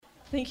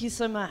Thank you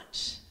so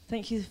much.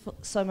 Thank you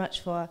so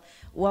much for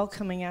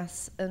welcoming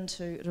us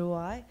into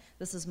Ruai.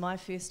 This is my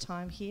first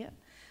time here.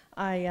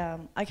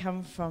 I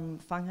come from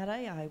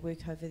Whangarei. I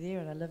work over there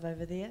and I live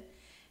over there.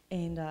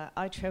 And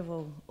I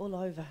travel all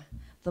over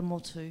the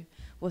motu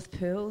with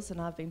Pearls,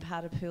 and I've been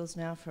part of Pearls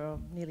now for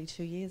nearly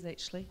 2 years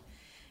actually.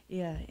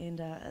 Yeah,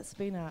 and it's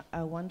been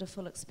a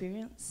wonderful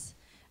experience.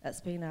 It's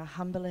been a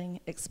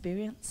humbling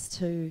experience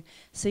to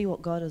see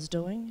what God is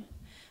doing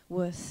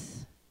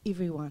with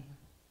everyone.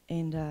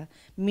 And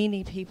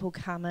many people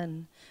come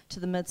in to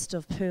the midst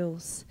of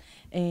Pearls,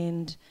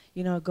 and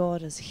you know,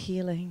 God is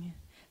healing,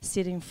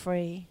 setting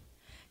free,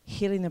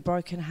 healing the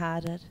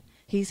brokenhearted.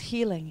 He's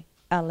healing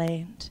our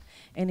land,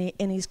 and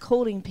He's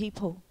calling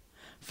people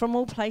from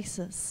all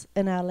places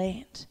in our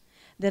land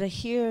that are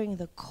hearing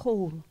the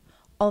call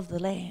of the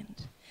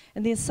land.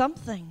 And there's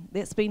something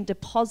that's been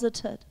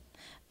deposited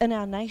in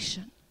our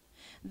nation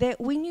that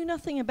we knew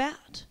nothing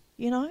about,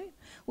 you know.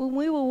 When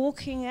we were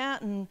walking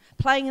out and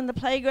playing in the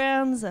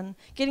playgrounds and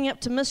getting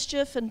up to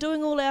mischief and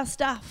doing all our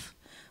stuff,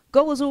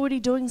 God was already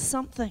doing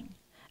something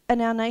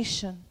in our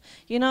nation,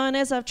 you know. And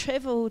as I've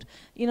travelled,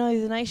 you know,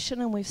 the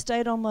nation, and we've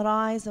stayed on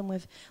Marae's, and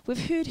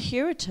we've heard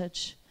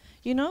heritage,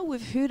 you know,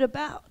 we've heard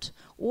about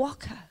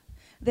waka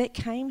that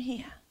came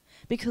here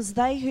because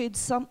they heard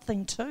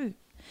something too,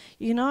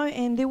 you know.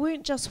 And there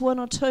weren't just one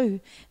or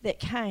two that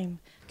came,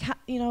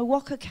 you know.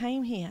 Waka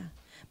came here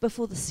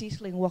before the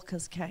settling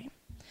wakas came.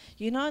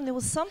 You know, and there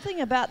was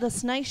something about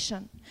this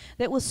nation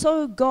that was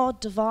so God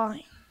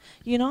divine.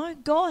 You know,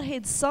 God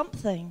had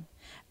something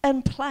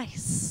in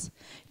place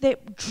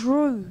that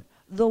drew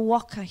the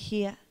waka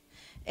here.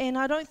 And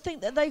I don't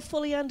think that they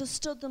fully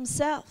understood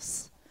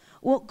themselves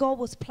what God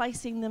was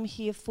placing them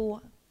here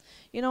for.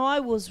 You know, I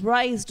was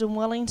raised in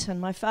Wellington.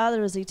 My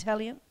father is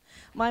Italian.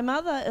 My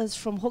mother is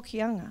from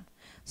Hokianga.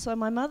 So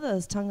my mother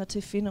is tangata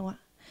whenua.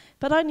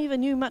 But I never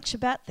knew much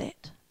about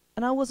that.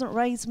 And I wasn't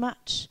raised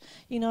much,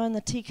 you know, in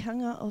the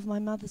tikanga of my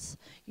mother's,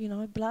 you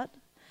know, blood.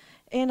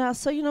 And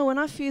so, you know, when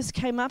I first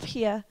came up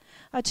here,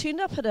 I turned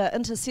up at an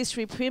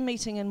intercessory prayer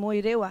meeting in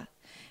Moerewa.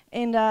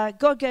 And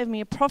God gave me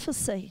a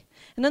prophecy.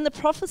 And in the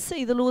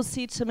prophecy, the Lord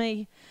said to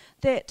me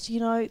that, you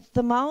know,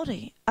 the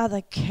Māori are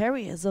the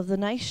carriers of the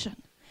nation.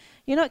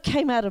 You know, it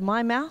came out of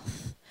my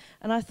mouth.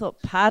 And I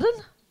thought, pardon?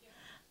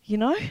 You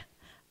know,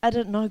 I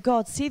didn't know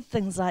God said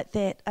things like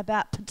that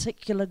about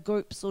particular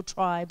groups or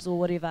tribes or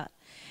whatever.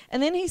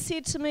 And then he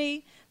said to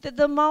me that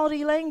the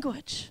Māori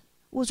language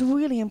was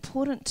really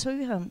important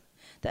to him,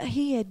 that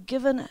he had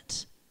given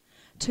it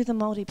to the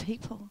Māori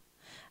people.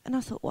 And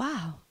I thought,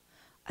 wow,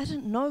 I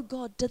didn't know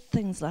God did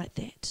things like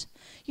that.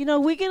 You know,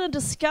 we're going to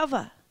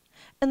discover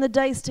in the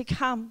days to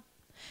come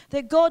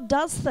that God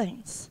does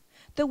things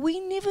that we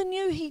never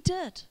knew he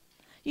did.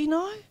 You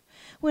know,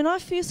 when I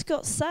first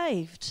got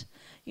saved,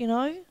 you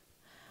know,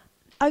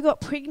 I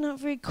got pregnant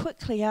very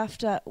quickly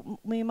after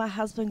me and my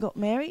husband got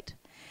married.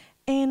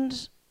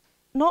 And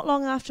not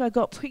long after I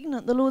got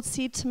pregnant, the Lord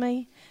said to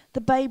me,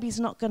 the baby's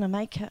not going to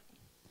make it.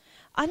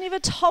 I never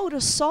told a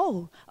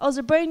soul. I was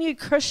a brand new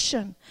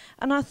Christian.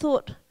 And I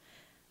thought,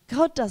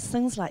 God does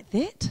things like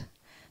that?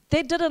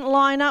 That didn't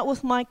line up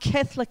with my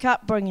Catholic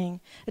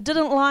upbringing. It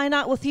didn't line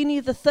up with any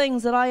of the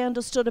things that I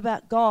understood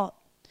about God.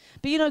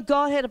 But you know,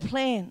 God had a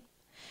plan.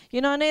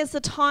 You know, and as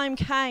the time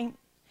came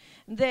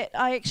that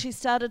I actually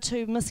started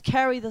to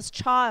miscarry this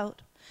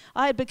child,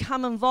 I had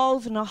become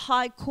involved in a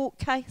high court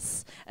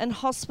case in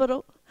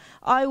hospital.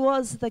 I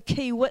was the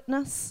key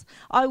witness.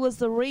 I was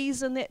the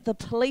reason that the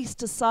police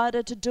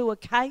decided to do a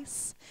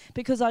case,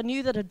 because I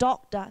knew that a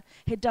doctor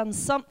had done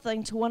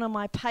something to one of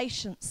my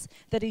patients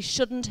that he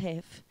shouldn't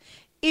have.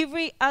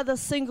 Every other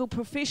single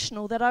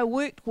professional that I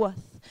worked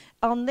with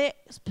on that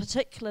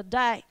particular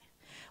day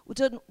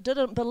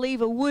didn't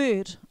believe a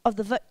word of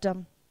the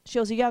victim. She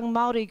was a young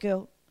Māori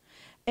girl.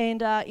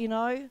 And, you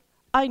know,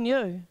 I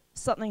knew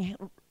something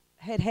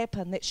had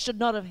happened that should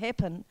not have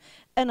happened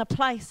in a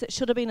place that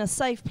should have been a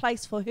safe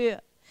place for her.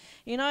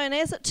 You know, and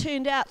as it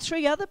turned out,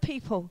 3 other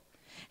people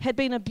had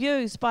been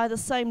abused by the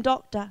same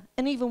doctor,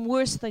 and even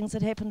worse things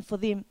had happened for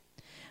them.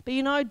 But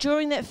you know,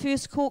 during that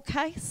first court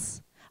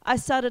case, I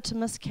started to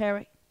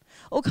miscarry.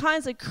 All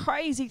kinds of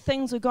crazy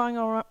things were going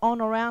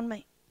on around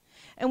me.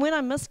 And when I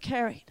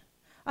miscarried,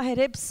 I had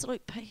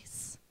absolute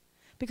peace,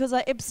 because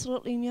I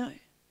absolutely knew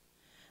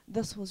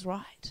this was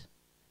right.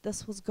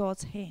 This was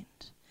God's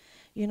hand,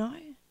 you know.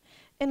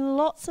 And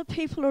lots of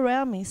people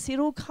around me said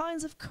all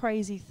kinds of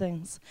crazy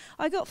things.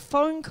 I got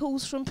phone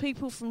calls from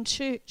people from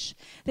church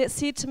that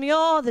said to me,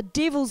 oh, the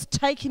devil's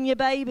taken your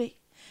baby.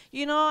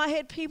 You know, I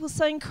had people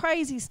saying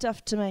crazy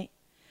stuff to me.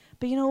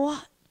 But you know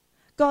what?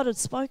 God had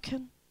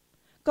spoken.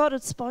 God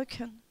had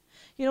spoken.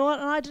 You know what?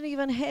 And I didn't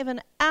even have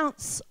an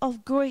ounce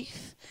of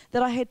grief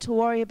that I had to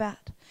worry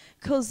about.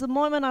 Because the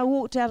moment I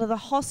walked out of the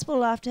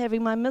hospital after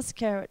having my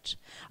miscarriage,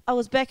 I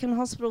was back in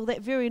hospital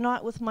that very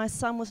night with my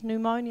son with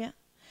pneumonia.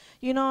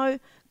 You know,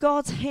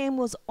 God's hand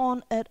was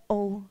on it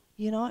all,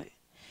 you know.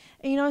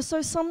 And, you know,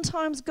 so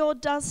sometimes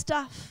God does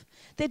stuff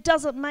that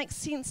doesn't make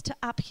sense to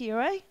up here,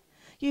 eh?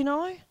 You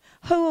know,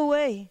 who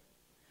are we?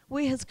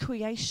 We're his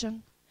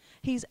creation.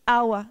 He's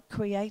our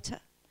creator.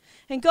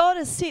 And God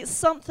has set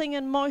something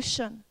in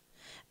motion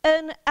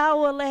in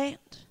our land.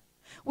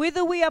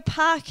 Whether we are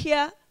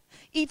Pākehā,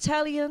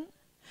 Italian,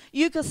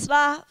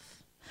 Yugoslav,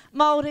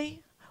 Māori,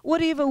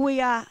 whatever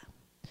we are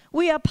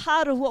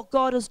part of what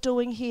God is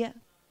doing here.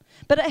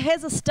 But it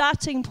has a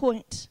starting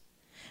point.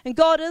 And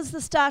God is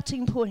the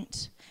starting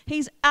point.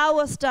 He's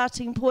our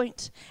starting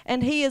point,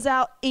 and He is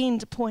our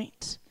end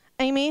point.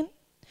 Amen?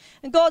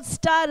 And God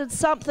started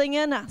something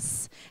in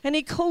us, and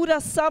He called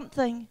us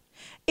something,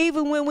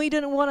 even when we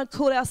didn't want to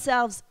call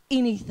ourselves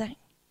anything.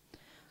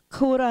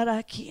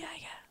 Korarakiaya.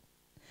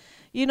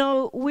 You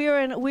know,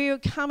 we're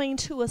coming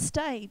to a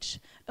stage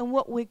in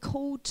what we're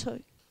called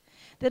to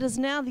that is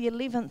now the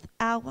 11th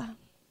hour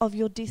of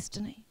your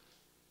destiny.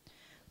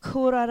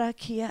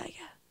 Korarakiaya.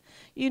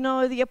 You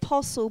know, the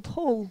Apostle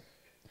Paul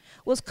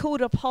was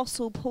called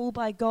Apostle Paul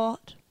by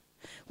God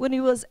when he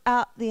was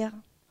out there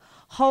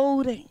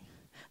holding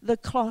the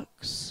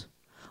cloaks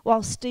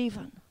while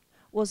Stephen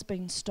was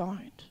being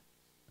stoned.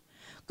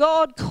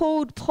 God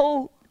called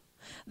Paul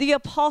the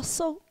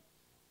apostle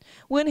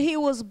when he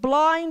was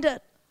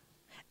blinded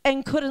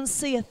and couldn't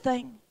see a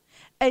thing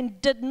and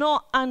did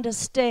not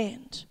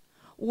understand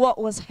what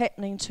was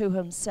happening to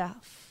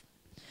himself.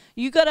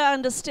 You got to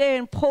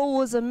understand, Paul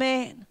was a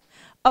man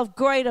of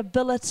great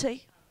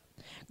ability,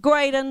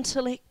 great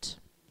intellect.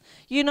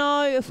 You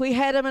know, if we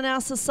had him in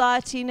our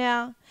society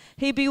now,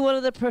 he'd be one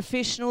of the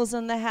professionals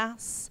in the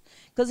house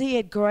because he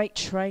had great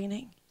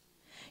training.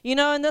 You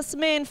know, and this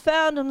man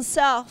found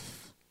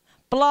himself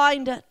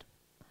blinded,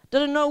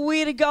 didn't know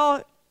where to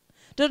go,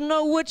 didn't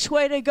know which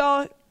way to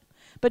go,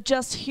 but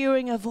just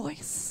hearing a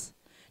voice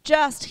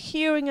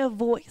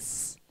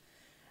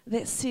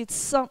that said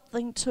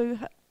something to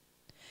him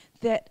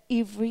that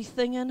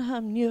everything in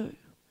him knew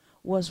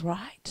was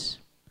right.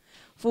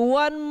 For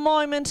one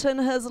moment in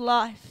his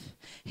life,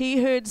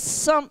 he heard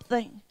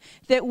something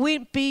that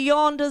went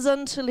beyond his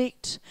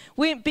intellect,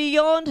 went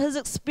beyond his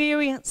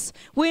experience,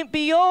 went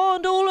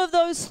beyond all of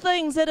those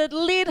things that had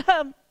led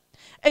him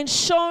and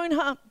shown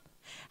him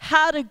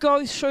how to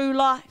go through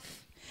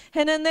life.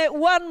 And in that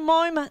one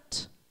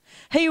moment,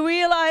 he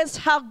realized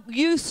how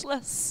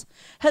useless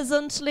his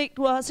intellect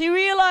was. He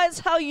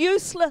realized how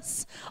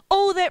useless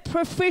all that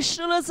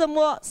professionalism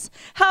was,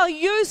 how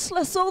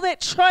useless all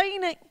that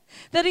training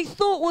that he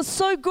thought was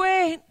so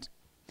grand.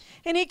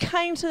 And he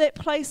came to that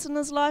place in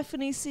his life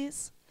and he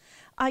says,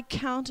 I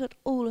count it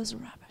all as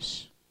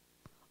rubbish.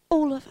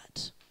 All of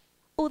it.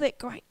 All that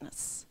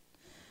greatness.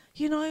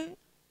 You know,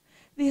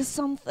 there's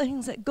some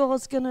things that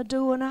God's going to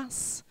do in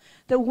us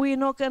that we're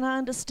not going to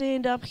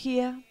understand up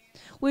here.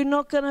 We're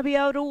not going to be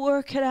able to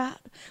work it out.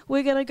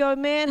 We're going to go,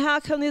 man, how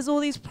come there's all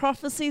these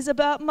prophecies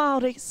about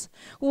Māoris?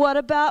 What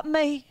about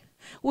me?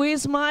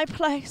 Where's my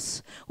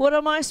place? What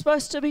am I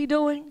supposed to be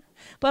doing?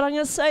 But I'm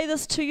going to say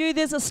this to you,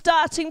 there's a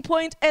starting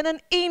point and an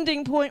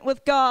ending point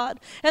with God.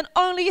 And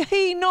only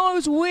He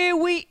knows where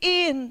we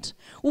end.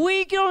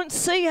 We don't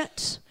see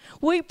it.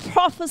 We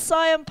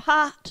prophesy in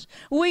part.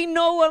 We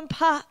know in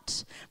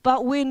part.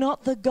 But we're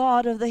not the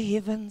God of the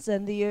heavens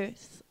and the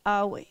earth,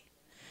 are we?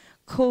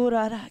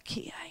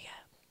 Korarakiaya.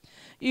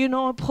 You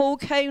know, Paul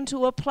came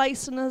to a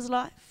place in his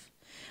life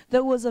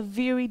that was a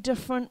very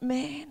different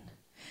man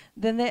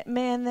than that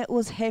man that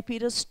was happy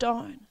to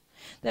stone,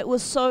 that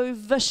was so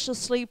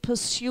viciously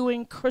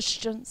pursuing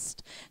Christians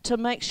to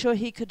make sure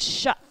he could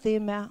shut their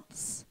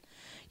mouths.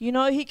 You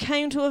know, he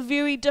came to a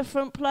very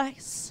different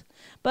place.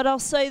 But I'll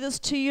say this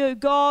to you,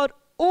 God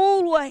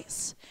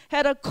always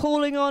had a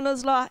calling on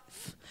his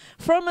life.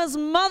 From his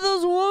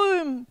mother's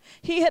womb,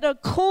 he had a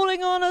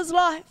calling on his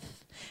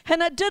life.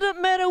 And it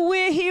didn't matter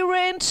where he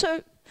ran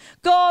to.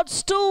 God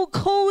still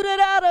called it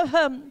out of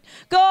him.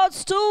 God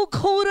still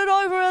called it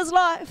over his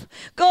life.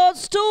 God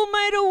still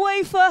made a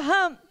way for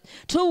him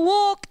to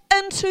walk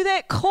into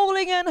that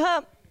calling in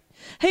him.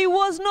 He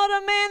was not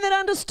a man that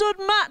understood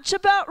much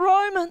about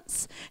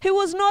Romans. He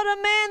was not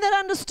a man that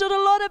understood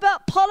a lot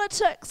about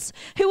politics.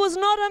 He was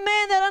not a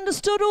man that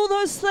understood all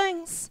those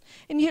things.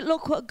 And yet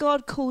look what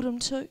God called him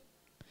to.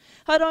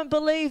 I don't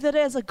believe that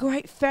as a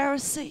great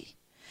Pharisee,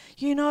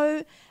 you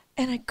know,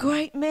 and a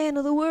great man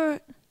of the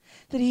word,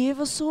 that he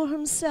ever saw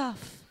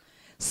himself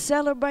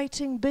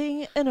celebrating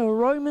being in a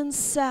Roman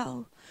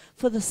cell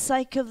for the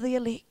sake of the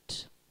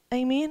elect.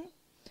 Amen?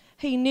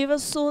 He never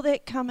saw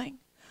that coming.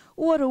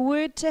 What a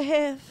word to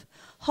have.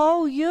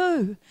 Oh,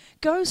 you,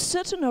 go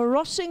sit in a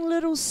rotting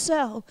little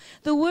cell,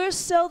 the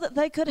worst cell that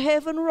they could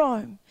have in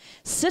Rome.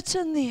 Sit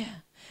in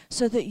there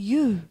so that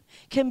you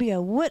can be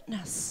a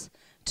witness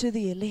to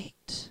the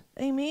elect.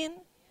 Amen?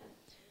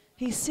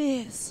 He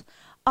says,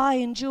 I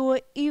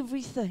endure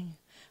everything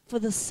for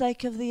the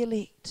sake of the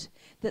elect,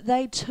 that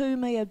they too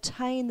may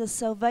obtain the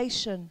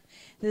salvation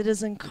that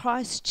is in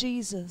Christ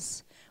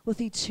Jesus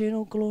with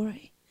eternal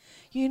glory.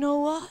 You know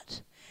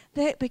what?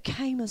 That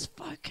became his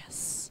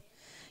focus.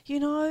 You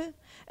know,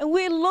 and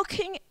we're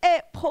looking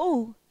at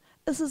Paul.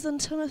 This is in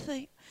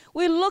Timothy.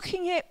 We're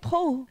looking at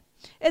Paul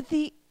at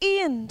the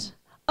end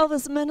of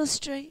his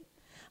ministry.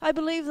 I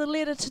believe the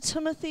letter to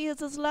Timothy is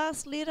his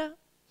last letter.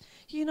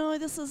 You know,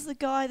 this is the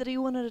guy that he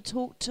wanted to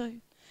talk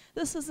to.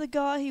 This is the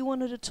guy he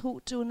wanted to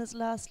talk to in his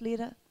last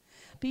letter.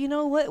 But you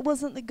know what? It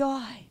wasn't the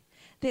guy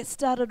that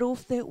started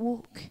off that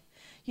walk.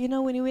 You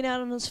know, when he went out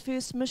on his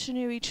first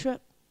missionary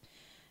trip,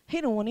 he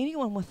didn't want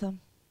anyone with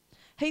him.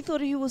 He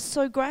thought he was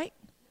so great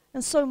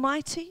and so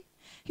mighty.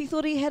 He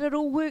thought he had it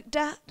all worked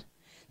out,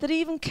 that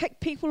he even kicked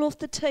people off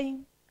the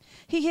team.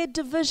 He had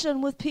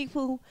division with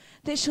people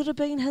that should have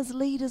been his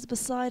leaders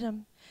beside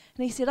him.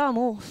 And he said, I'm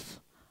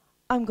off.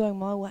 I'm going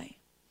my way.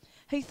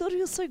 He thought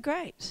he was so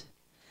great.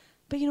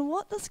 But you know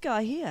what? This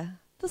guy here,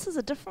 this is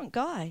a different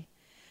guy.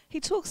 He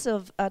talks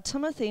of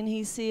Timothy and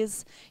he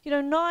says, you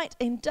know, night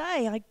and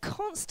day I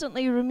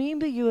constantly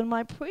remember you in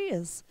my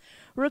prayers,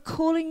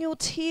 recalling your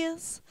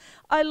tears.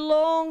 I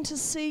long to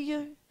see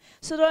you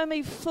so that I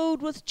may be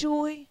filled with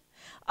joy.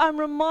 I'm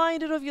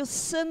reminded of your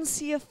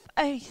sincere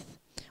faith,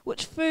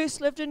 which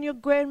first lived in your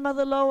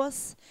grandmother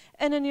Lois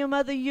and in your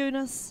mother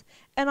Eunice,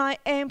 and I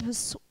am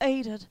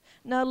persuaded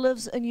now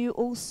lives in you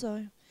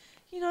also.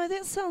 You know,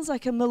 that sounds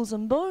like a Mills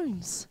and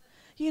Bones.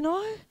 You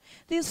know,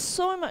 there's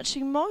so much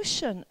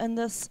emotion in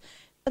this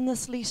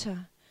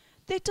letter.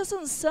 That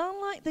doesn't sound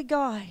like the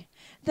guy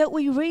that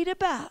we read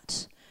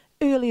about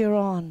earlier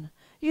on.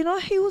 You know,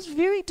 he was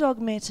very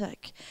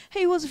dogmatic.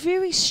 He was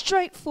very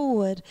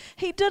straightforward.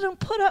 He didn't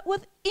put up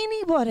with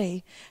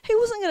anybody. He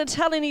wasn't going to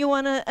tell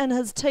anyone in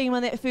his team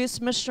on that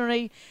first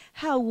missionary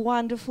how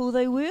wonderful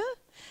they were.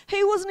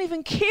 He wasn't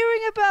even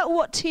caring about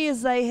what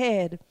tears they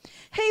had.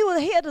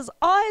 He had his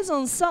eyes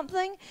on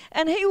something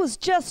and he was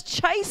just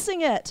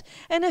chasing it.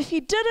 And if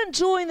you didn't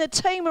join the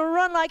team and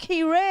run like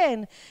he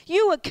ran,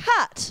 you were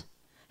cut.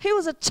 He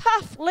was a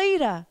tough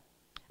leader,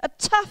 a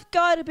tough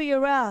guy to be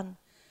around.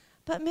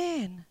 But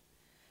man,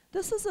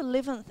 this is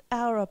 11th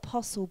hour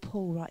Apostle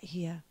Paul right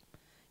here,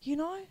 you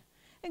know?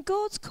 And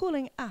God's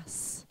calling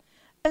us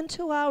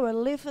into our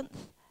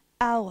 11th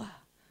hour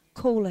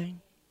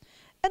calling.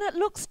 And it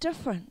looks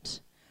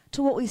different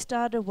to what we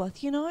started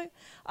with, you know.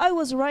 I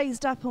was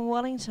raised up in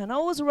Wellington. I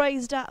was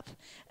raised up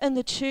in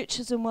the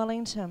churches in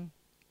Wellington.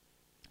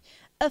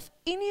 If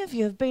any of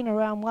you have been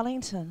around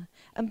Wellington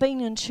and been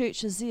in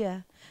churches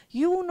there,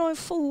 you will know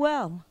full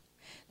well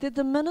that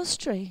the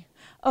ministry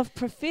of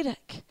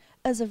prophetic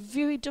is a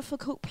very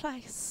difficult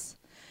place.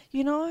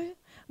 You know,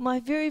 my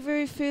very,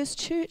 very first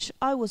church,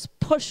 I was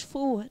pushed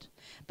forward.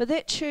 But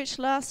that church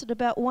lasted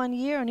about 1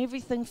 year and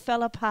everything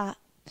fell apart.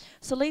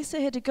 So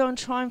Lisa had to go and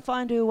try and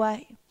find her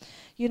way.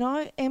 You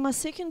know, and my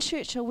second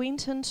church I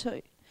went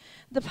into,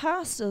 the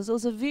pastors, it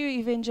was a very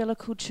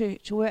evangelical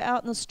church. We were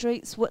out in the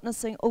streets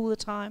witnessing all the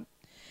time.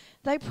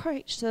 They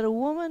preached that a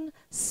woman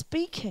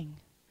speaking,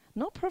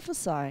 not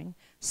prophesying,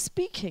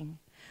 speaking,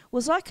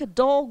 was like a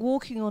dog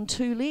walking on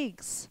two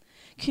legs.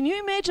 Can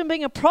you imagine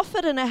being a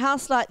prophet in a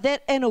house like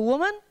that and a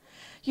woman?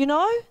 You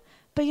know?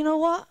 But you know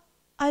what?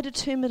 I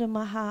determined in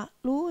my heart,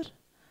 Lord,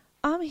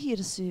 I'm here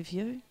to serve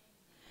you.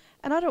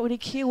 And I don't really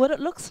care what it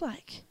looks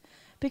like.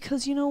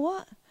 Because you know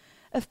what?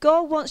 If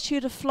God wants you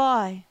to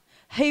fly,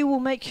 He will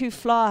make you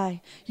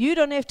fly. You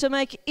don't have to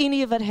make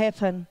any of it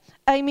happen.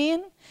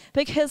 Amen?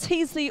 Because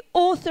He's the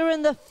author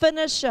and the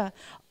finisher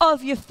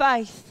of your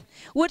faith.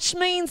 Which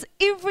means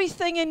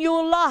everything in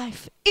your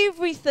life,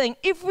 everything,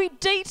 every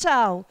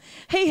detail,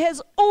 He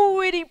has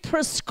already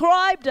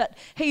prescribed it.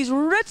 He's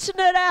written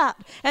it out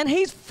and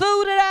He's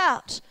filled it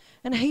out.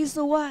 And He's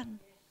the one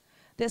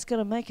that's going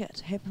to make it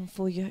happen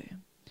for you.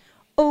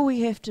 All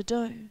we have to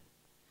do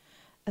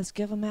is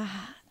give Him our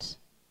heart.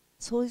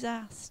 That's all He's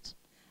asked.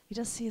 He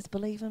just says,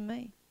 believe in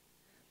me.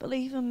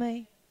 Believe in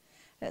me.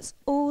 That's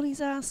all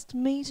He's asked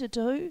me to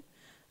do.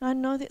 And I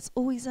know that's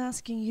all He's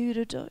asking you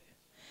to do.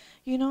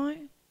 You know?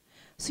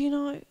 So, you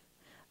know,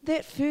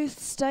 that first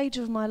stage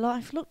of my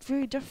life looked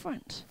very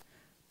different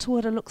to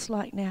what it looks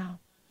like now.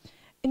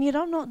 And yet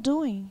I'm not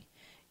doing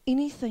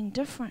anything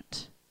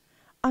different.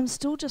 I'm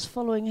still just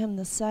following Him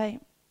the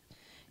same.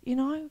 You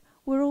know,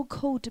 we're all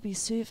called to be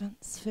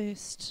servants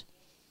first.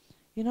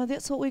 You know,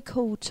 that's what we're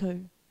called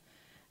to.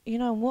 You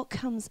know, and what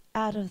comes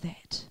out of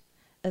that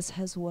is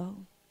His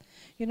will.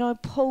 You know,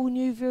 Paul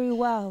knew very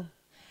well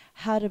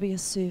how to be a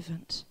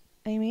servant.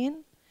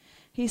 Amen?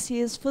 He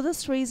says, for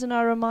this reason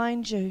I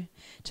remind you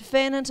to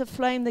fan into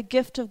flame the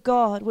gift of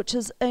God which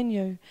is in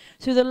you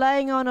through the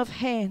laying on of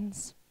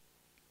hands.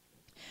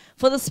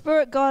 For the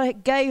Spirit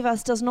God gave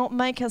us does not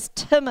make us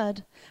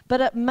timid,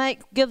 but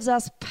it gives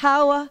us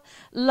power,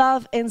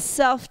 love, and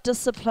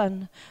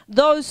self-discipline.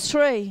 Those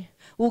three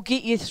will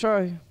get you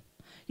through.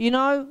 You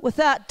know,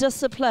 without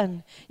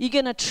discipline, you're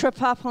going to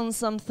trip up on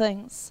some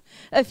things.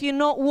 If you're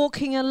not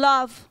walking in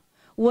love,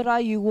 what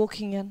are you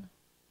walking in?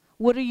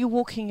 What are you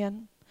walking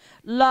in?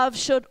 Love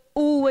should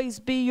always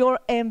be your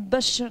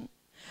ambition.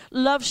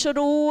 Love should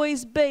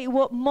always be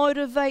what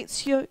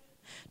motivates you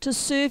to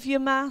serve your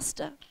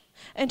master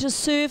and to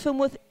serve him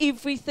with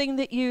everything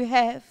that you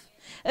have.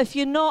 If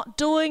you're not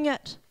doing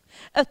it,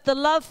 if the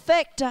love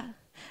factor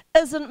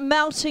isn't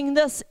melting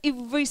this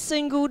every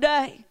single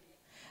day,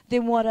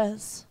 then what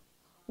is?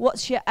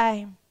 What's your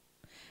aim?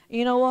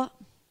 You know what?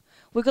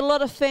 We've got a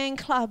lot of fan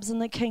clubs in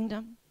the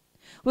kingdom.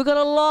 We've got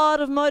a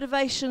lot of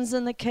motivations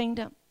in the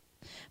kingdom.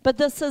 But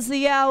this is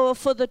the hour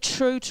for the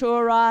true to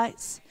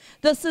arise.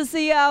 This is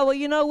the hour.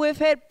 You know, we've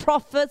had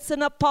prophets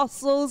and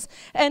apostles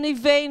and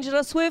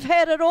evangelists. We've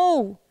had it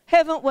all,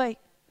 haven't we?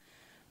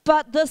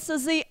 But this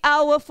is the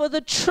hour for the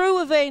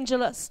true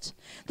evangelist.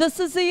 This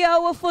is the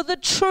hour for the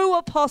true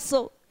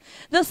apostle.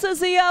 This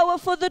is the hour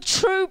for the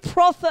true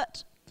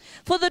prophet.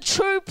 For the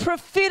true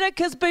prophetic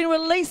has been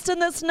released in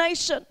this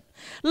nation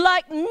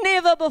like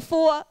never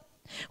before.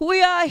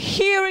 We are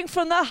hearing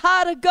from the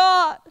heart of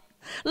God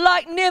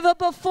like never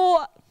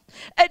before.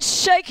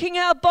 It's shaking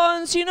our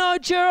bones. You know,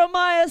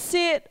 Jeremiah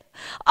said,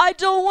 I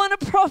don't want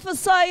to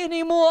prophesy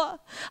anymore.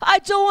 I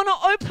don't want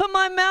to open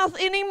my mouth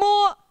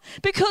anymore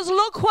because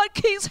look what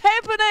keeps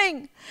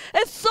happening.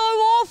 It's so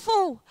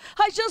awful.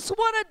 I just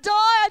want to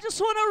die. I just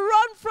want to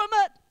run from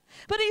it.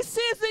 But he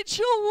says that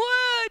your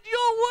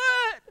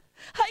word,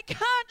 I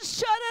can't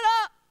shut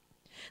it up.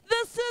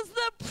 This is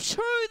the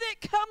truth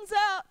that comes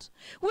out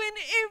when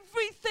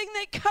everything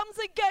that comes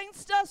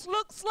against us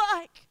looks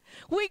like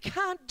we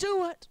can't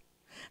do it.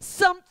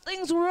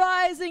 Something's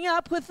rising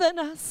up within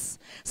us.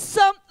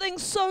 Something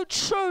so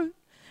true.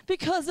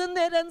 Because in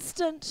that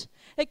instant,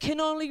 it can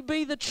only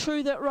be the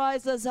truth that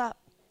rises up.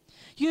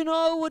 You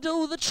know, with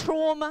all the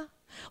trauma,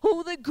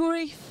 all the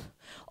grief,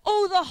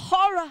 all the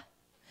horror.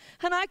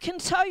 And I can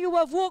tell you,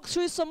 I've walked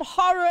through some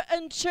horror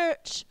in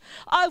church.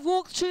 I've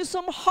walked through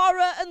some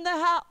horror in the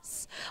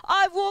house.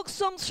 I've walked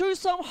through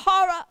some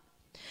horror.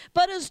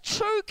 But His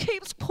truth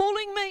keeps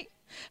pulling me.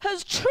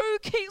 His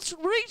truth keeps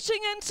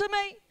reaching into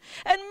me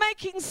and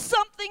making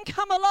something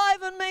come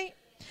alive in me.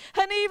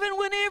 And even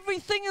when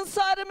everything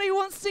inside of me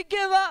wants to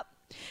give up,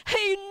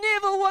 He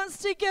never wants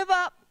to give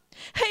up.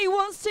 He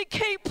wants to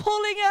keep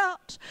pulling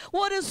out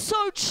what is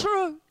so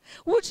true,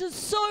 which is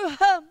so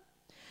Him,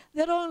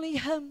 that only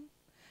Him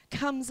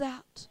comes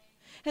out.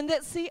 And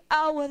that's the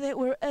hour that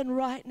we're in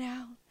right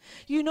now.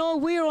 You know,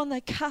 we're on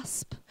the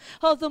cusp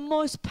of the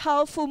most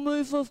powerful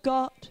move of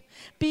God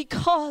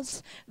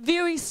because,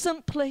 very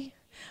simply,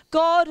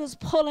 God is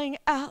pulling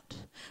out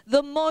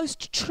the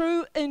most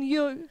true in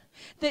you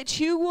that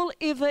you will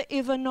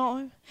ever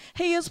know.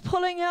 He is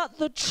pulling out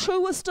the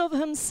truest of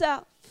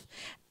Himself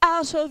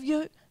out of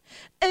you.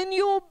 In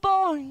your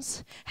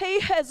bones, He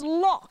has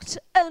locked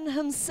in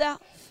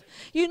Himself.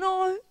 You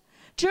know,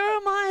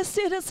 Jeremiah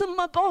said, it's in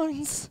my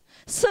bones.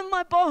 It's in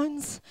my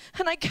bones,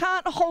 and I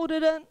can't hold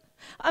it in.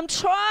 I'm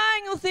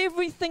trying with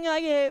everything I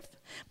have,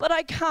 but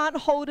I can't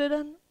hold it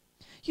in.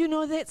 You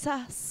know, that's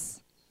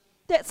us.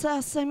 That's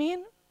us,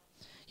 amen?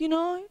 You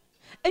know,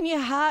 in your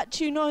heart,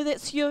 you know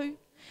that's you.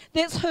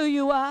 That's who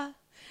you are.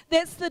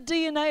 That's the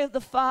DNA of the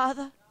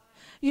Father.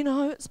 You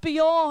know, it's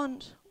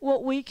beyond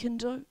what we can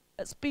do.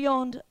 It's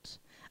beyond it.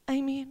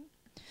 Amen.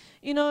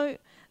 You know,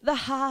 the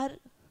heart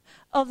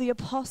of the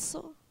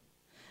apostle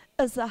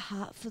is the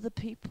heart for the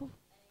people.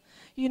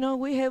 You know,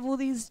 we have all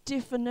these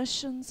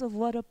definitions of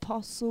what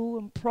apostle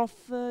and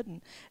prophet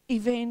and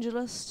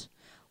evangelist,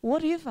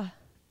 whatever.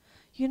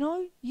 You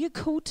know, you're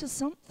called to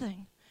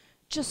something.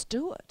 Just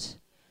do it.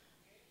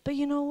 But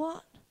you know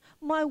what?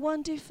 My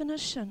one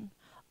definition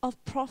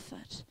of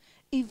prophet,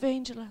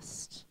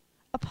 evangelist,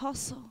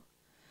 apostle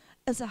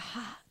is a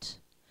heart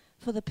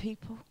for the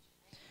people.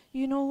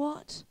 You know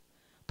what?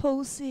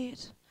 Paul said,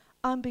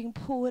 I'm being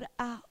poured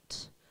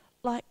out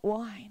like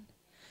wine.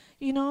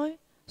 You know,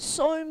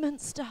 so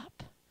minced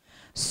up,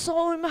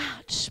 so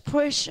much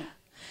pressure,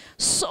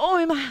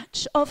 so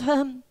much of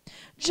Him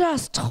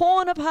just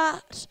torn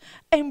apart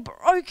and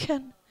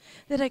broken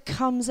that it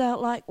comes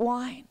out like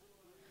wine.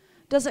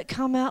 Does it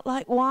come out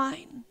like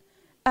wine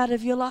out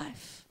of your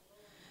life?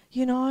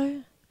 You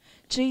know,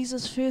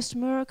 Jesus' first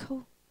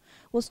miracle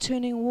was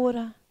turning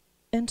water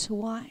into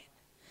wine.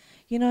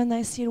 You know, and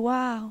they said,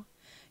 wow,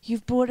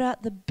 you've brought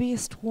out the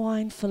best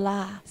wine for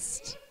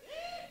last.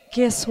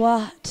 Guess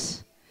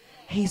what?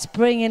 He's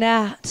bringing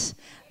out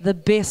the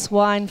best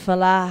wine for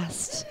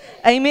last.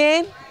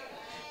 Amen?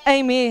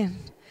 Amen.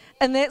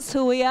 And that's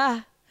who we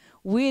are.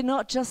 We're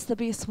not just the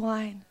best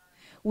wine.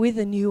 We're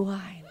the new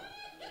wine.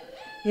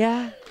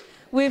 Yeah?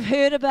 We've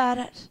heard about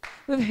it.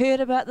 We've heard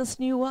about this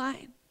new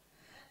wine.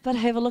 But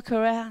have a look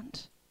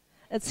around.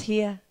 It's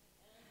here.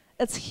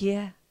 It's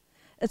here.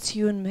 It's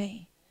you and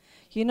me.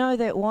 You know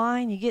that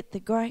wine, you get the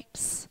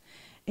grapes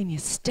and you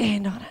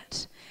stand on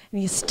it.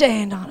 And you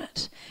stand on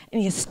it.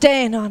 And you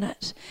stand on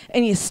it.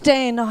 And you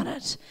stand on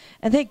it.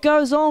 And that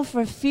goes on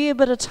for a fair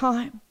bit of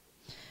time.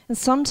 And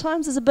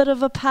sometimes there's a bit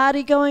of a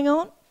party going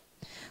on.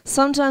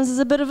 Sometimes there's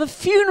a bit of a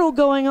funeral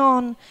going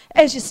on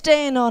as you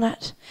stand on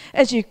it,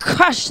 as you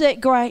crush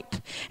that grape,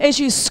 as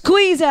you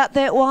squeeze out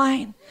that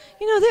wine.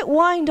 You know, that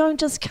wine don't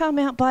just come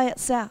out by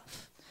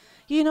itself.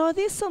 You know,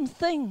 there's some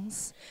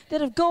things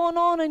that have gone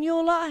on in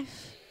your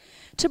life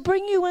to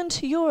bring you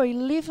into your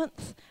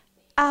 11th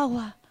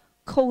hour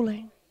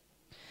calling.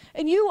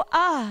 And you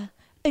are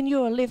in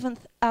your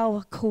 11th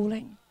hour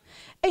calling.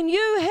 And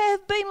you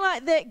have been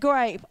like that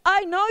grape.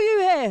 I know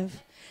you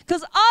have,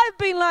 because I've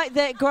been like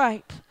that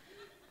grape.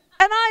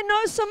 And I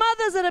know some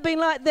others that have been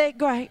like that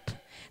grape.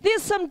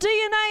 There's some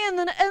DNA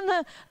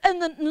in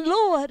the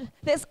Lord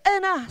that's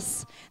in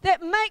us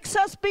that makes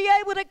us be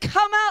able to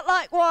come out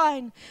like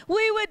wine.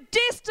 We were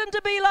destined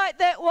to be like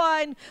that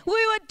wine.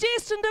 We were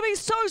destined to be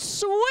so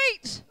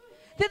sweet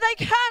that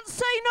they can't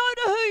say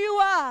no to who you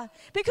are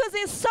because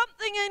there's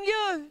something in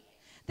you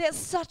that's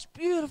such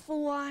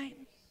beautiful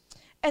wine.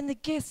 And the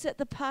guests at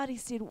the party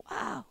said,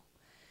 wow,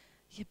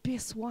 your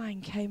best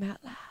wine came out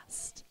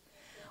last.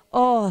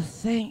 Oh,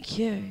 thank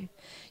you.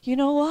 You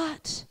know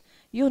what?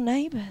 Your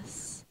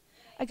neighbors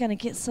are going to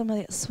get some of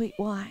that sweet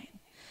wine.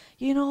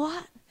 You know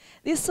what?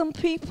 There's some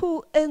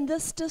people in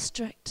this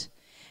district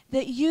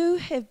that you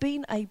have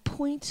been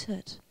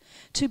appointed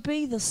to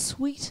be the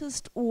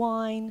sweetest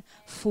wine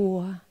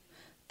for.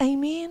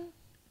 Amen?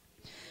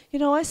 You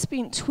know, I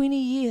spent 20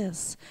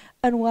 years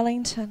in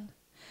Wellington,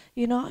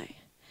 you know,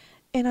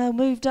 and I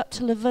moved up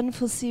to Levin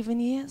for 7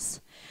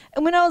 years.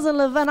 And when I was in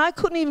Levin, I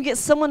couldn't even get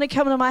someone to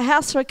come to my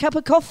house for a cup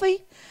of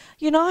coffee.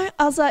 You know,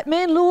 I was like,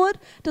 man, Lord,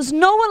 does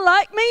no one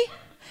like me?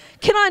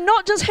 Can I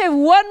not just have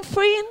one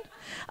friend?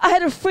 I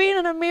had a friend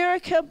in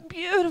America,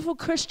 beautiful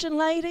Christian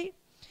lady.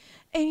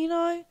 And, you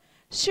know,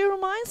 she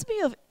reminds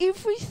me of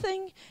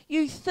everything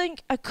you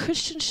think a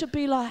Christian should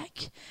be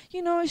like.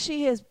 You know,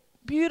 she has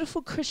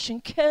beautiful Christian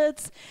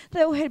kids.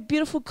 They all had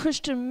beautiful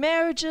Christian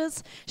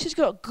marriages. She's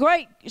got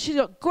great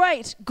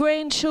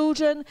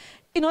grandchildren.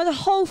 You know, the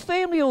whole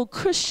family all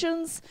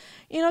Christians.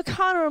 You know,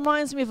 kind of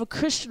reminds me of a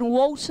Christian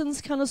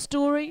Waltons kind of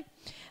story.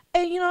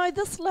 And, you know,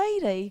 this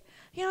lady,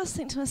 you know, I was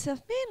thinking to myself,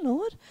 man,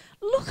 Lord,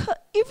 look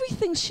at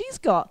everything she's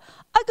got.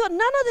 I got none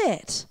of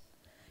that.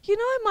 You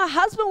know, my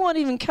husband won't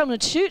even come to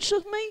church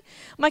with me.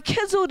 My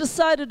kids all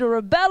decided to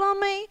rebel on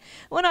me.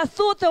 When I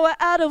thought they were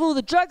out of all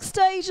the drug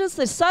stages,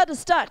 they decided to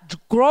start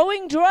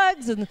growing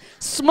drugs and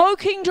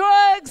smoking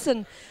drugs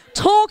and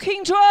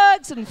talking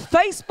drugs and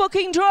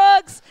Facebooking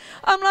drugs.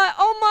 I'm like,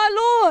 oh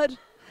my Lord,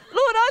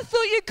 I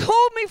thought you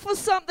called me for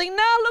something.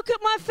 Now look at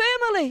my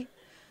family.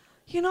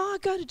 You know, I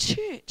go to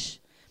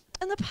church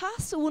and the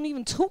pastor wouldn't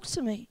even talk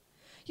to me.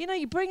 You know,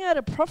 you bring out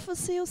a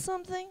prophecy or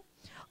something.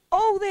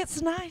 Oh,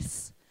 that's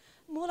nice.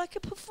 More like a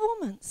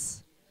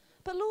performance.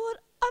 But Lord,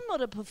 I'm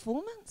not a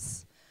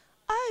performance.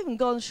 I haven't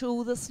gone through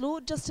all this,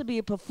 Lord, just to be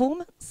a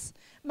performance.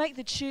 Make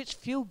the church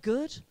feel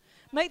good.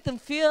 Make them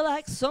feel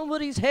like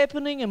somebody's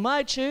happening in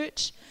my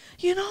church.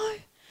 You know?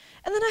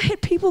 And then I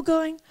had people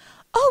going,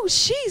 oh,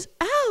 she's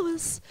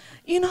ours.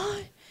 You know?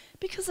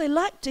 Because they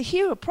like to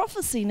hear a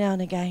prophecy now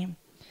and again.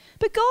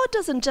 But God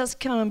doesn't just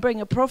come and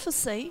bring a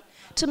prophecy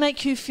to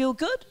make you feel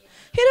good.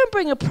 He don't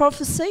bring a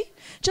prophecy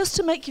just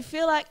to make you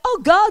feel like,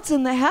 oh, God's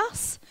in the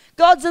house.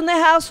 God's in the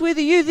house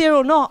whether you're there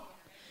or not.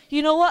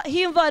 You know what?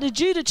 He invited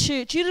you to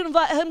church. You didn't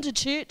invite him to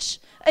church.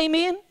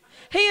 Amen?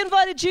 He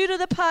invited you to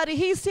the party.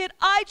 He said,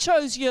 I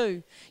chose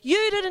you.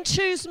 You didn't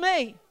choose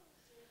me.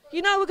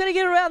 You know, we're going to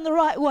get around the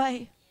right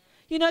way.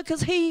 You know,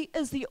 because he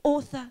is the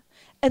author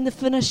and the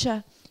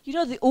finisher. You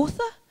know the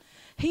author?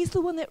 He's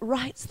the one that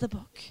writes the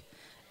book.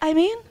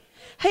 Amen?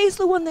 He's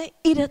the one that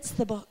edits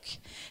the book.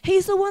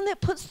 He's the one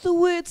that puts the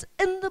words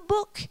in the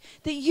book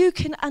that you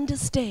can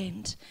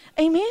understand.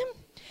 Amen?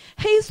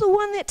 He's the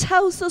one that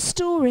tells the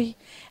story,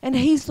 and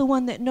he's the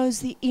one that knows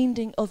the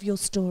ending of your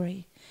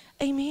story.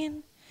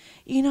 Amen?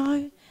 You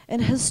know,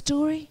 and his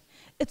story,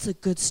 it's a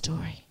good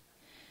story.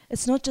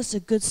 It's not just a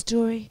good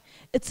story,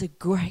 it's a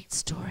great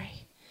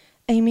story.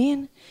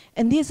 Amen?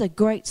 And there's a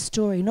great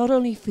story, not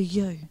only for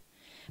you,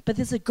 but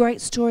there's a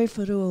great story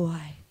for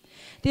Ruai.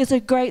 There's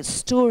a great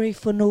story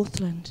for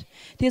Northland.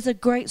 There's a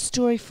great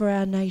story for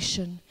our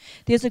nation.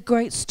 There's a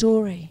great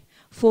story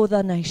for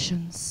the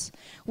nations.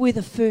 We're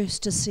the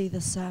first to see the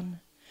sun.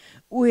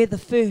 We're the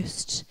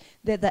first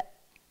that the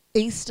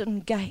eastern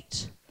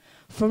gate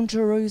from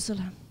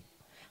Jerusalem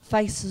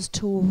faces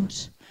toward.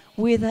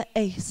 We're the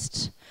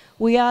east.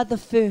 We are the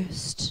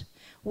first.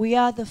 We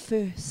are the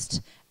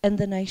first in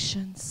the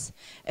nations.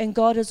 And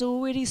God has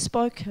already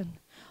spoken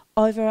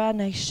over our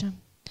nation.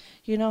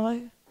 You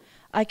know,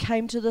 I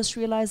came to this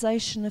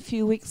realization a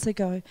few weeks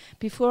ago.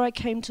 Before I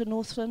came to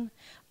Northland,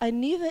 I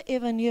never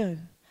ever knew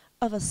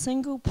of a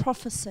single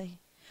prophecy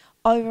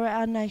over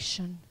our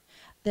nation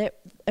that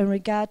in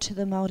regard to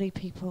the Māori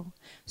people.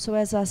 So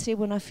as I said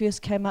when I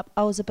first came up,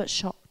 I was a bit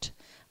shocked.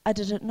 I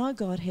didn't know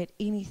God had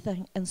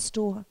anything in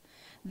store.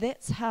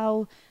 That's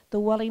how the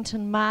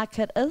Wellington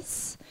market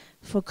is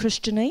for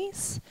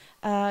Christianese.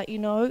 You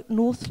know,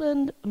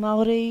 Northland,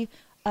 Māori,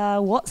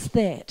 what's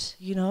that,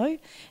 you know?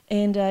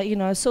 And, you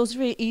know, so it's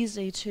very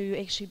easy to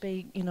actually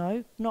be, you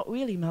know, not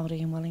really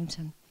Māori in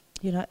Wellington,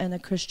 you know, in a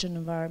Christian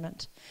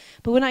environment.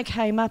 But when I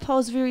came up, I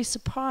was very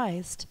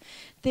surprised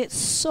that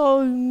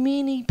so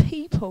many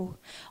people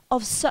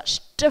of such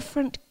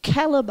different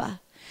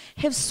calibre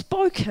have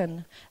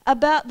spoken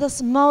about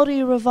this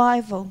Māori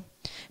revival.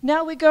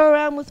 Now we go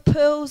around with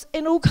pearls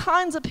and all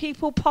kinds of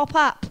people pop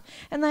up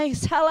and they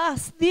tell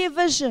us their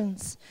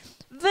visions.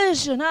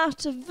 Vision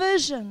after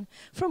vision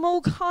from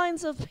all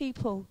kinds of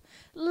people,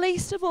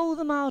 least of all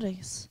the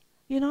Māoris,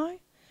 you know.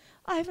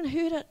 I haven't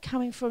heard it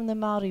coming from the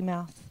Māori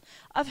mouth.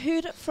 I've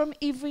heard it from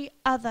every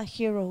other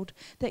herald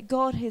that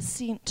God has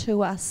sent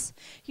to us.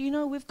 You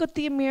know, we've got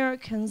the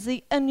Americans,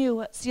 the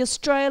Inuits, the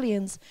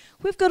Australians.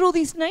 We've got all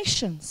these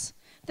nations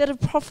that have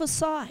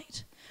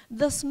prophesied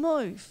this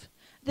move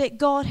that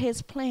God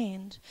has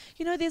planned.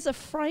 You know, there's a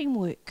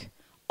framework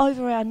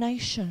over our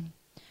nation.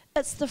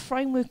 It's the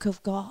framework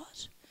of God.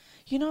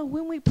 You know,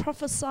 when we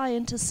prophesy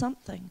into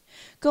something,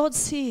 God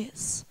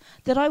says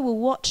that I will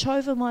watch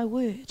over my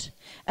word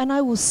and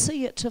I will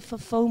see it to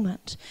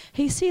fulfillment.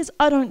 He says,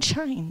 I don't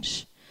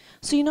change.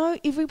 So, you know,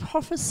 every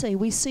prophecy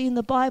we see in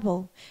the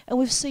Bible, and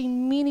we've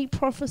seen many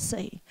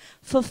prophecy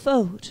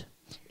fulfilled,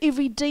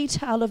 every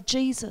detail of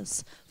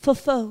Jesus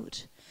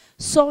fulfilled,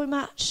 so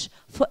much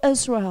for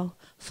Israel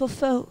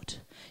fulfilled.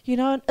 You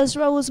know, and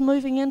Israel is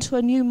moving into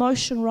a new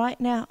motion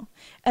right now,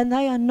 and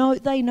they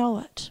know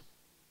it.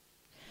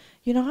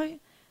 You know,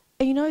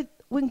 and you know,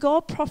 when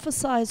God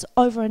prophesies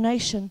over a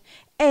nation,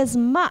 as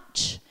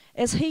much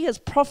as he has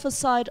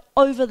prophesied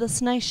over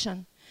this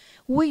nation,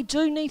 we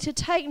do need to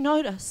take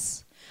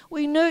notice.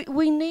 We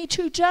need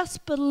to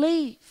just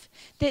believe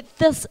that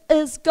this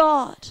is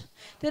God,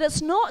 that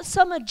it's not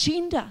some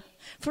agenda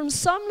from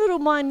some little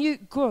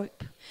minute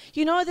group.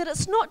 You know, that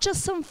it's not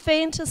just some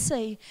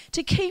fantasy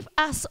to keep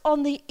us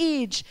on the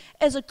edge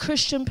as a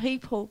Christian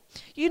people.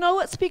 You know,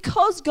 it's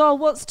because God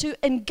wants to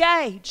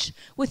engage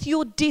with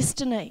your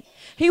destiny.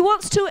 He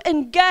wants to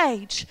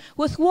engage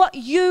with what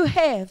you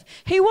have.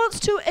 He wants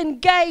to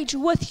engage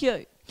with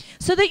you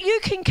so that you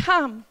can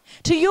come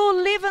to your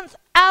 11th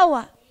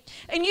hour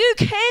and you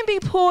can be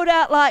poured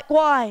out like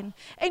wine.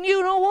 And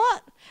you know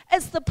what?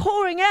 It's the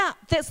pouring out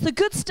that's the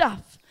good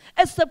stuff.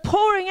 It's the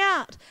pouring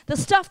out, the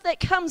stuff that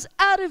comes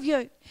out of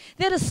you,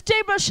 that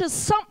establishes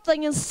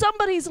something in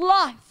somebody's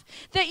life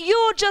that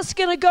you're just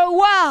going to go,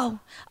 wow,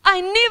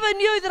 I never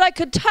knew that I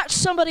could touch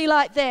somebody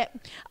like that.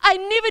 I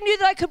never knew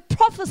that I could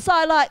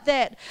prophesy like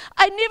that.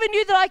 I never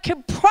knew that I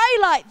could pray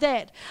like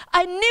that.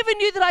 I never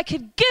knew that I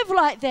could give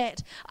like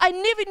that. I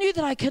never knew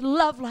that I could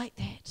love like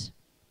that.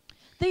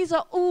 These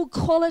are all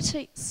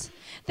qualities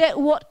that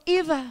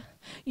whatever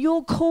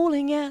your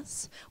calling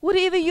is,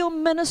 whatever your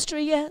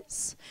ministry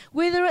is,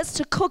 whether it's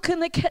to cook in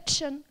the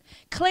kitchen,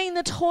 clean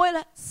the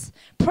toilets,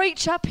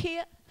 preach up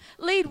here,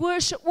 lead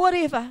worship,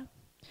 whatever,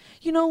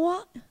 you know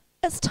what?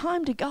 It's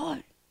time to go.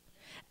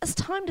 It's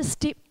time to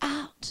step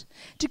out,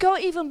 to go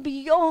even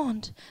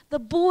beyond the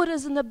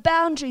borders and the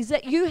boundaries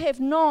that you have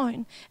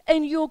known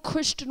in your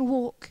Christian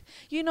walk.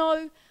 You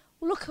know,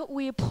 look at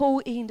where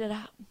Paul ended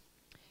up,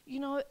 you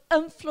know,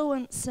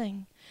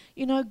 influencing,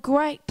 you know,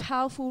 great,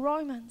 powerful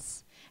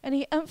Romans. And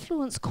he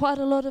influenced quite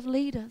a lot of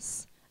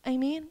leaders.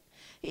 Amen?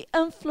 He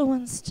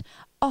influenced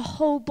a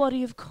whole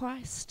body of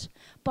Christ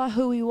by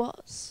who he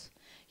was.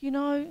 You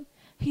know,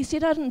 he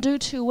said, I didn't do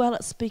too well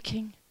at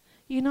speaking.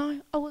 You know,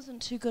 I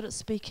wasn't too good at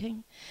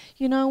speaking.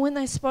 You know, when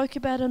they spoke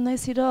about him, they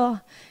said,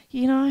 oh,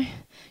 you know,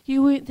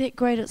 you weren't that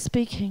great at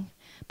speaking.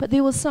 But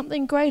there was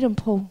something great in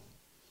Paul.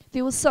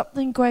 There was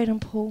something great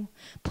in Paul.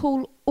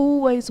 Paul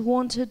always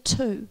wanted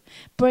to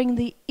bring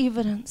the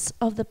evidence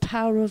of the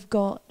power of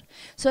God.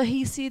 So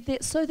he said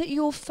that so that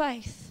your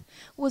faith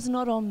was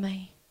not on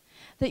me,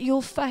 that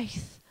your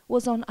faith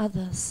was on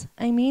others.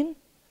 Amen?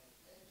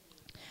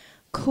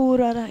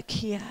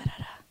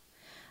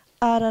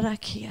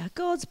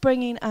 God's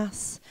bringing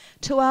us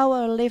to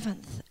our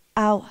 11th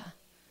hour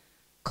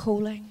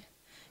calling.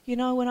 You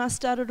know, when I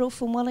started off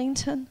in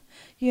Wellington,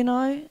 you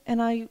know,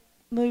 and I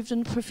moved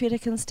in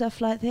prophetic and stuff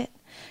like that,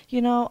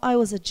 you know, I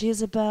was a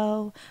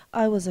Jezebel,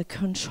 I was a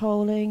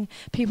controlling.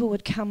 People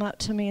would come up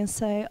to me and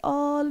say,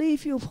 oh,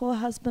 leave your poor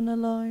husband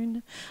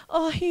alone.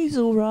 Oh, he's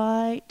all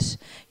right.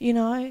 You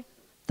know,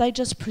 they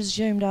just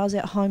presumed I was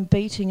at home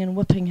beating and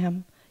whipping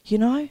him, you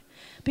know,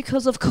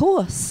 because of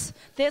course,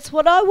 that's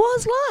what I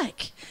was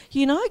like.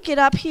 You know, get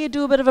up here,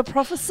 do a bit of a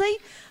prophecy.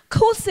 Of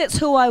course, that's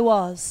who I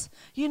was,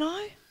 you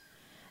know.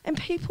 And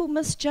people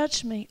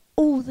misjudged me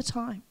all the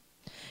time.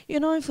 You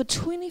know, for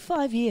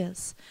 25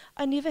 years,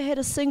 I never had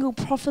a single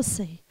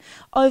prophecy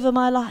over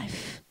my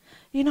life.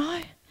 You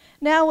know,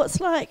 now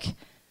it's like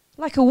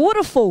a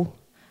waterfall.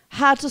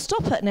 Hard to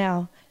stop it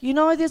now. You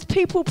know, there's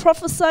people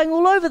prophesying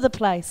all over the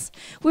place.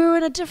 We're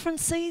in a different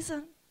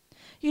season,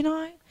 you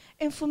know.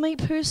 And for me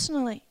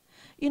personally,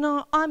 you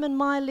know, I'm in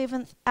my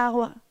 11th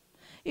hour.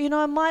 You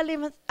know, my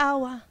 11th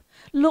hour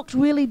looked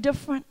really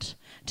different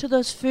to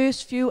those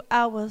first few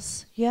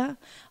hours, yeah.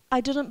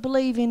 I didn't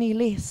believe any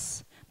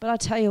less. But I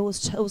tell you,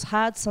 it was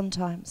hard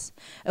sometimes.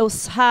 It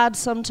was hard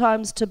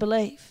sometimes to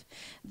believe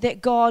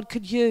that God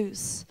could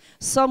use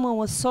someone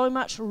with so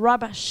much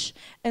rubbish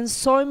and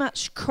so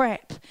much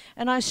crap.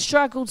 And I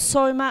struggled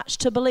so much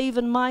to believe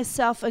in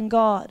myself and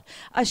God.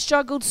 I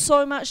struggled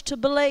so much to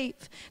believe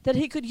that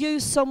he could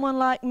use someone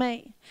like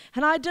me.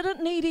 And I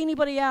didn't need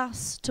anybody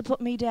else to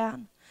put me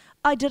down.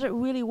 I did it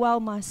really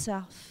well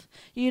myself.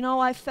 You know,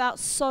 I felt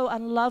so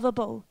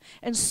unlovable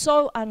and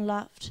so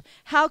unloved.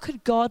 How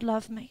could God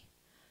love me?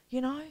 You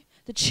know,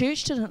 the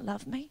church didn't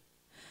love me.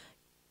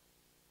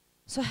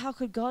 So how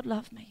could God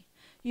love me?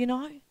 You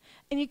know,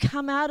 and you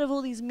come out of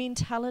all these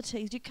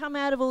mentalities, you come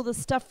out of all this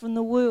stuff from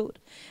the world,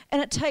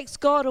 and it takes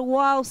God a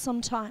while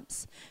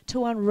sometimes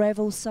to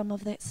unravel some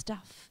of that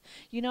stuff,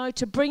 you know,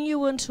 to bring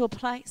you into a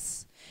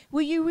place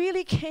where you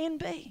really can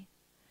be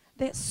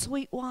that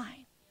sweet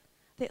wine,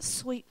 that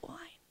sweet wine.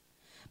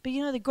 But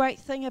you know, the great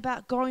thing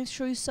about going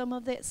through some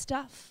of that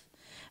stuff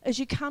is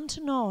you come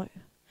to know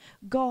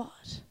God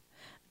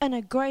in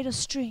a greater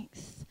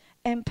strength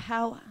and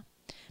power.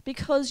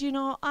 Because, you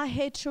know, I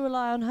had to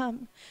rely on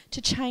Him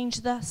to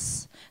change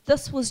this.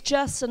 This was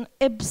just an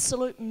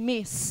absolute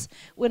mess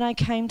when I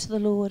came to the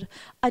Lord.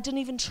 I didn't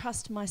even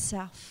trust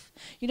myself.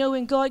 You know,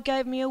 when God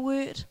gave me a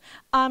word,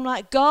 I'm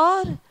like,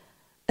 God,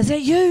 is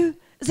that you?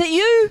 Is that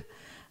you?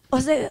 Or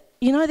is that,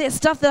 you know, that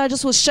stuff that I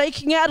just was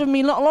shaking out of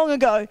me not long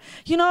ago?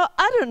 You know,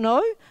 I don't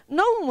know.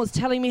 No one was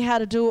telling me how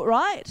to do it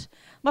right.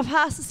 My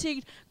pastor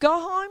said, go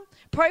home,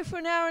 pray for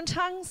an hour in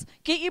tongues,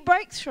 get your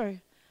breakthrough.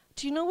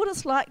 Do you know what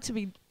it's like to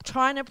be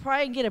trying to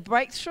pray and get a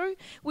breakthrough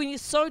when you're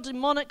so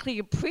demonically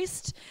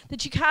oppressed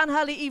that you can't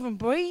hardly even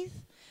breathe?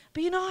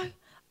 But you know,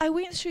 I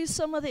went through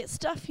some of that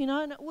stuff, you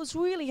know, and it was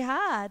really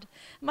hard.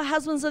 My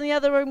husband's in the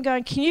other room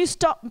going, can you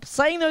stop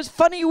saying those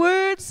funny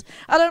words?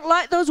 I don't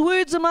like those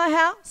words in my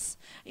house.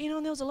 You know,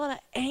 and there was a lot of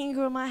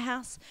anger in my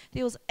house.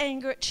 There was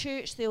anger at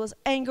church. There was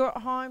anger at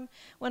home.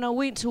 When I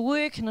went to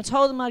work and I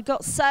told them I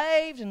got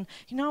saved and,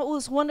 you know, all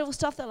this wonderful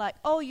stuff, they're like,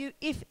 oh, you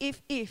if.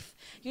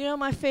 You know,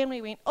 my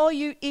family went, oh,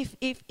 you if.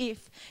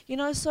 You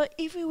know, so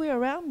everywhere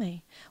around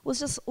me was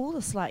just all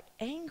this, like,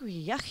 angry,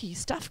 yucky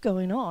stuff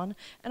going on.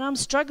 And I'm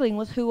struggling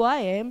with who I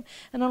am.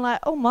 And I'm like,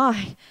 oh,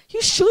 my,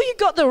 you sure you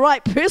got the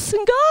right person,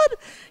 God?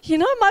 You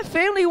know, my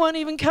family won't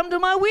even come to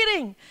my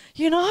wedding.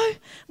 You know,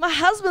 my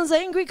husband's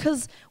angry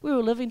because we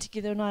were living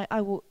together, and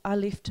I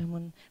left him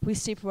when we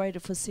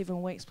separated for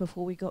 7 weeks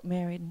before we got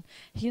married, and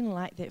he didn't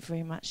like that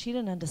very much. He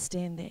didn't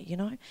understand that, you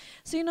know.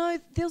 So, you know,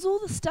 there was all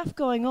this stuff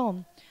going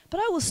on, but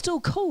I was still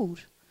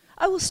called.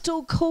 I was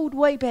still called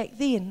way back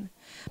then.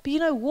 But, you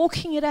know,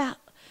 walking it out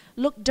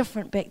looked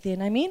different back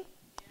then, amen?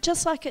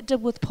 Just like it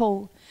did with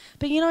Paul.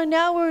 But, you know,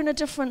 now we're in a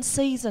different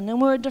season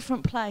and we're in a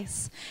different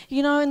place.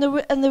 You know,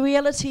 and the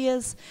reality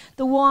is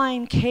the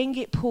wine can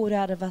get poured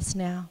out of us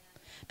now.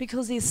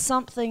 Because there's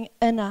something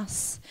in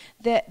us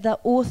that the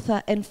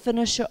author and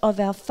finisher of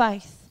our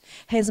faith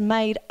has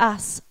made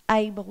us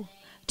able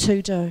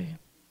to do.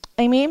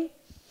 Amen?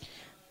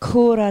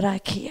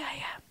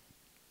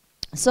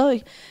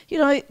 So, you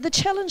know, the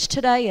challenge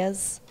today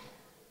is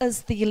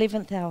the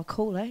 11th hour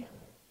call, eh?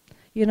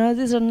 You know,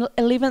 there's an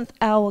 11th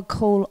hour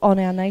call on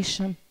our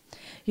nation.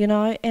 You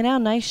know, and our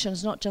nation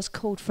is not just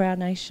called for our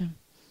nation.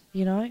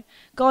 You know,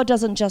 God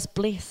doesn't just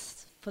bless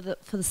for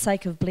the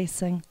sake of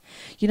blessing.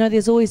 You know,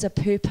 there's always a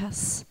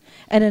purpose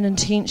and an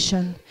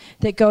intention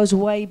that goes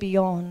way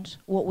beyond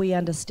what we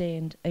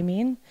understand.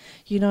 Amen?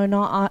 You know,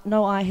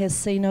 no eye has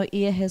seen, no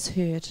ear has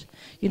heard.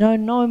 You know,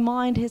 no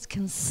mind has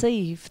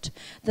conceived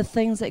the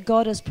things that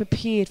God has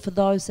prepared for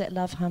those that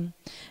love Him.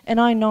 And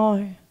I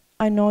know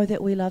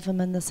that we love Him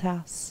in this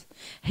house.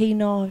 He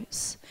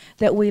knows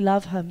that we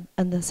love Him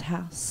in this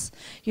house.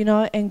 You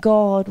know, and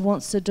God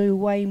wants to do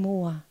way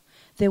more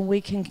than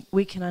we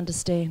can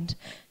understand.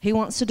 He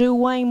wants to do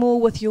way more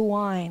with your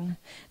wine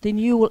than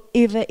you will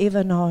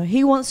ever know.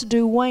 He wants to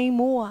do way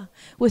more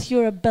with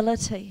your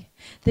ability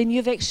than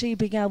you've actually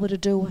been able to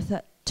do with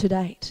it to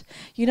date.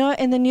 You know,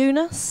 and the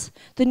newness,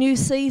 the new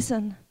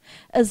season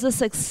is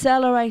this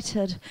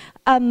accelerated,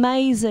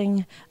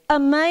 amazing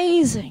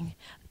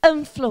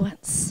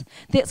influence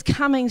that's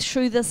coming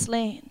through this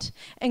land.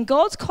 And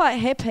God's quite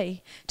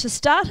happy to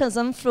start His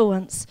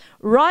influence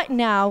right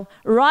now,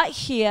 right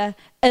here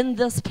in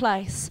this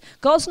place.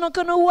 God's not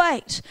going to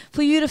wait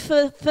for you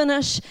to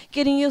finish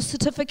getting your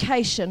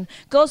certification.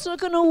 God's not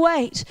going to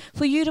wait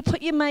for you to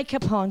put your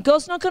makeup on.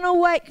 God's not going to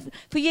wait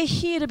for your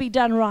hair to be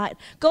done right.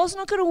 God's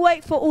not going to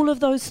wait for all of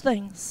those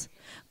things.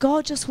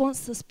 God just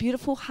wants this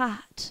beautiful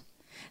heart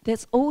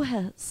that's all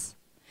His,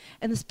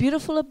 and this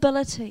beautiful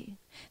ability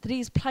that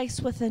He's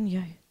placed within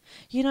you.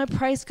 You know,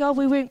 praise God,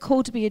 we weren't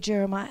called to be a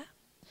Jeremiah,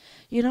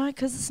 you know,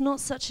 because it's not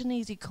such an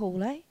easy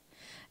call, eh?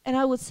 And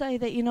I would say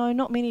that, you know,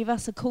 not many of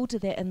us are called to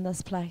that in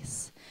this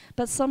place.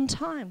 But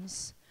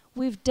sometimes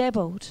we've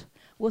dabbled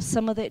with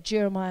some of that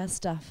Jeremiah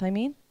stuff,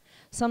 amen?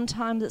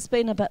 Sometimes it's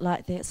been a bit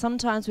like that.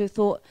 Sometimes we've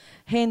thought,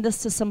 hand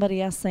this to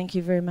somebody else, thank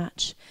you very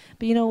much.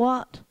 But you know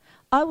what?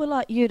 I would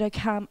like you to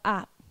come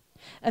up.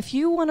 If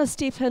you want to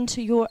step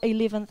into your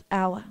 11th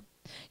hour,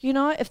 you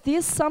know, if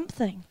there's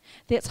something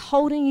that's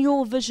holding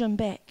your vision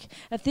back,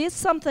 if there's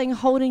something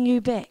holding you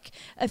back,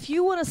 if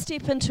you want to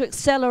step into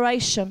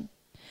acceleration,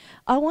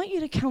 I want you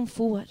to come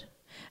forward.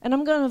 And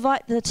I'm going to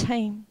invite the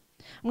team.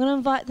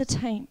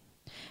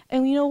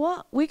 And you know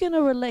what? We're going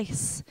to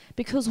release,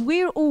 because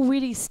we're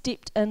already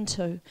stepped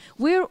into.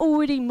 We're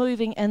already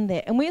moving in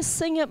there. And we're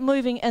seeing it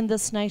moving in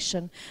this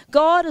nation.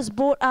 God has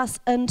brought us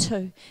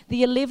into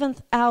the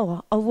 11th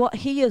hour of what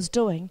He is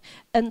doing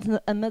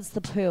amidst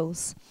the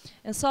pearls.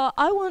 And so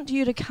I want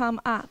you to come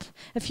up.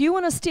 If you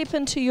want to step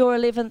into your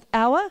 11th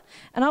hour,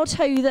 and I'll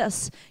tell you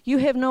this, you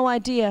have no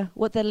idea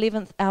what the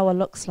 11th hour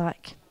looks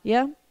like.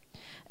 Yeah?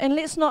 And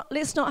let's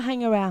not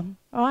hang around,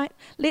 all right?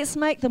 Let's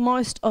make the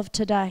most of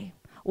today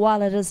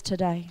while it is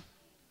today.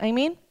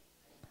 Amen?